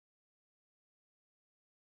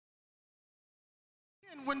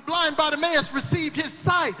when blind Bartimaeus received his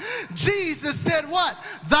sight, Jesus said what?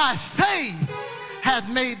 Thy faith hath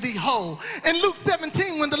made thee whole. In Luke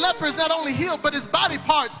 17, when the leper is not only healed, but his body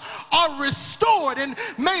parts are restored and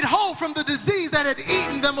made whole from the disease that had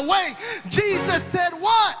eaten them away, Jesus said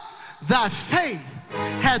what? Thy faith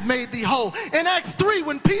had made thee whole. In Acts 3,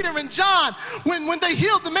 when Peter and John, when they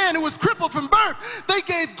healed the man who was crippled from birth, they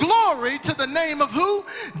gave glory to the name of who?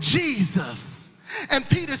 Jesus. And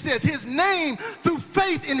Peter says his name, through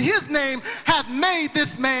faith in his name, hath made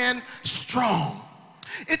this man strong.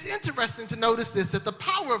 It's interesting to notice this, that the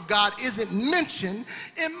power of God isn't mentioned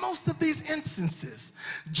in most of these instances,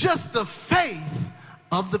 just the faith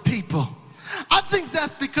of the people. I think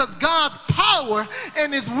that's because God's power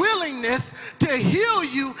and his willingness to heal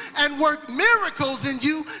you and work miracles in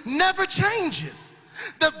you never changes.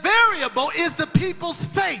 The variable is the people's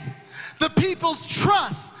faith, the people's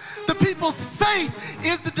trust. The people's faith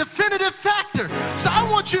is the definitive factor. So I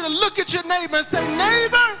want you to look at your neighbor and say,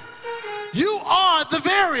 neighbor, you are the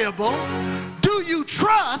variable. Do you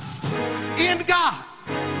trust in God?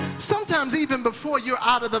 Sometimes even before you're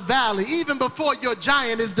out of the valley, even before your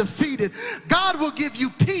giant is defeated, God will give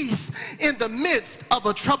you peace in the midst of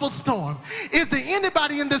a troubled storm. Is there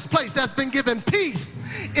anybody in this place that's been given peace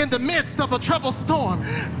in the midst of a troubled storm?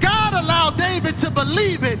 God allowed David to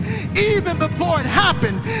believe it even before it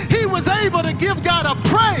happened. He was able to give God a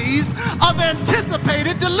praise of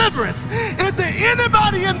anticipated deliverance. Is there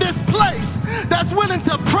anybody in this place that's willing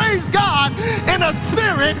to praise God in a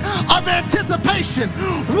spirit of anticipation?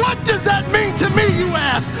 What does that mean to me, you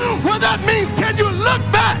ask? Well, that means, can you look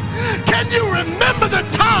back? Can you remember the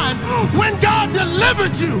time when God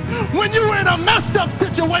delivered you, when you were in a messed up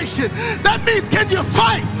situation? That means, can you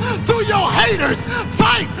fight through your haters,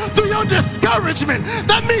 fight through your discouragement?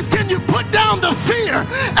 That means, can you put down the fear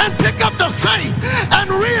and pick up the faith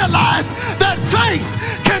and realize that faith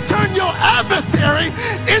can turn your adversary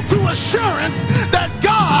into assurance that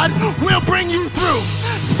God will bring you through.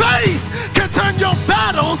 Faith can turn your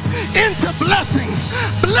battles into blessings,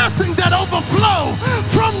 blessings that overflow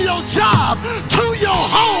from your job to your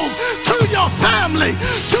home, to your family,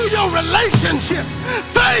 to your relationships.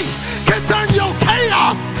 Faith can turn your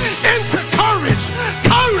chaos into courage,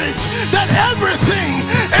 courage that everything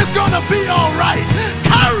is going to be all right,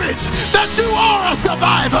 courage that you are a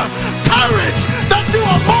survivor, courage that you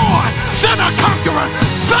are more than a conqueror.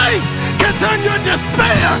 Faith can turn your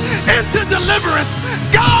despair into deliverance.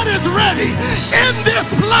 God is ready in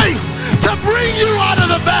this place to bring you out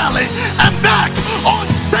of the valley and back on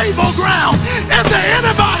stable ground. Is there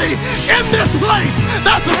anybody in this place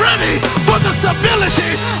that's ready for the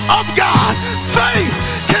stability of God? Faith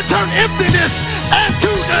can turn emptiness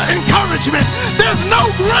into encouragement. There's no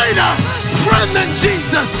greater friend than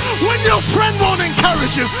Jesus. When your friend won't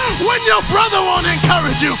encourage you, when your brother won't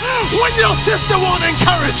encourage you, when your sister won't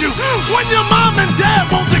encourage you, when your mom and dad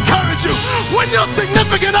won't encourage you, when your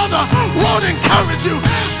significant other won't encourage you,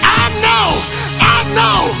 I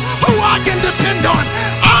know who I can depend on.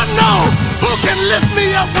 I know who can lift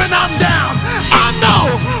me up when I'm down. I know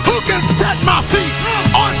who can set my feet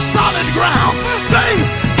on solid ground. Faith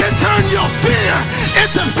can turn your fear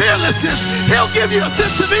into fearlessness. He'll give you a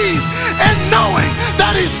sense of ease and knowing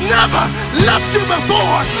that he's never left you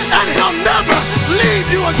before and he'll never leave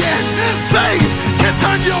you again. Faith can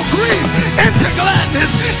turn your grief into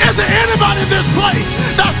gladness. Is there anybody in this place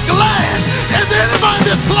that's glad? Is there anybody in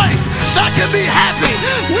this place that can be happy?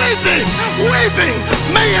 Weeping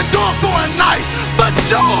may endure for a night, but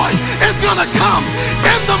joy is gonna come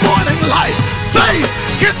in the morning light. Faith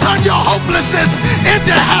can turn your hopelessness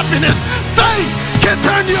into happiness. Faith can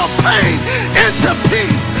turn your pain into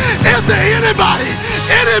peace. Is there anybody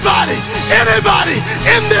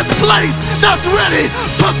in this place that's ready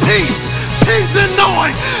for peace? Peace in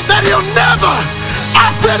knowing that he'll never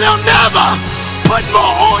put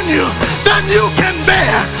more on you than you can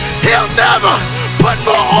bear. He'll never put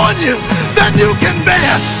more on you than you can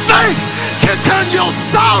bear. Faith can turn your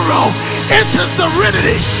sorrow into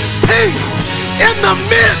serenity. Peace in the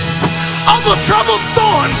midst of a troubled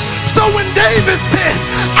storm. So when David said,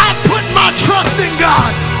 I put my trust in God,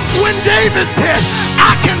 when David said,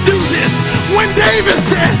 I can do this, when David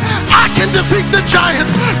said, I can defeat the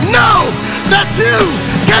giants, know that you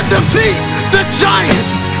can defeat the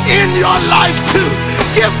giants in your life too.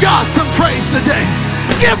 Give God some praise today.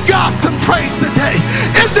 Give God some praise today.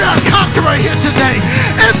 Is there a conqueror here today?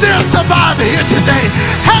 Is there a survivor here today?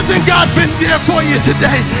 Hasn't God been there for you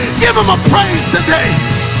today? Give him a praise today.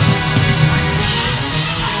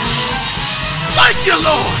 Thank you,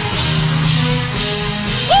 Lord.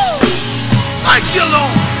 Woo! Thank you,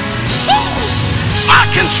 Lord. Woo! I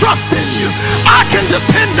can trust in you. I can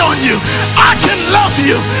depend on you. I can love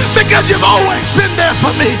you because you've always been there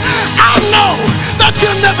for me. I know that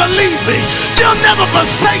you'll never leave me. You'll never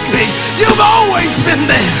forsake me. You've always been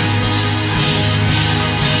there.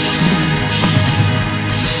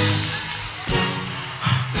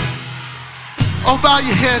 Oh, bow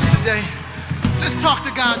your heads today. Let's talk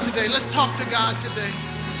to God today. Let's talk to God today.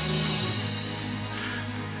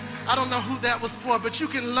 I don't know who that was for, but you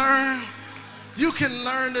can learn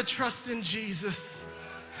to trust in Jesus.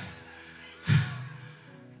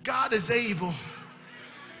 God is able.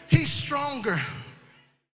 He's stronger.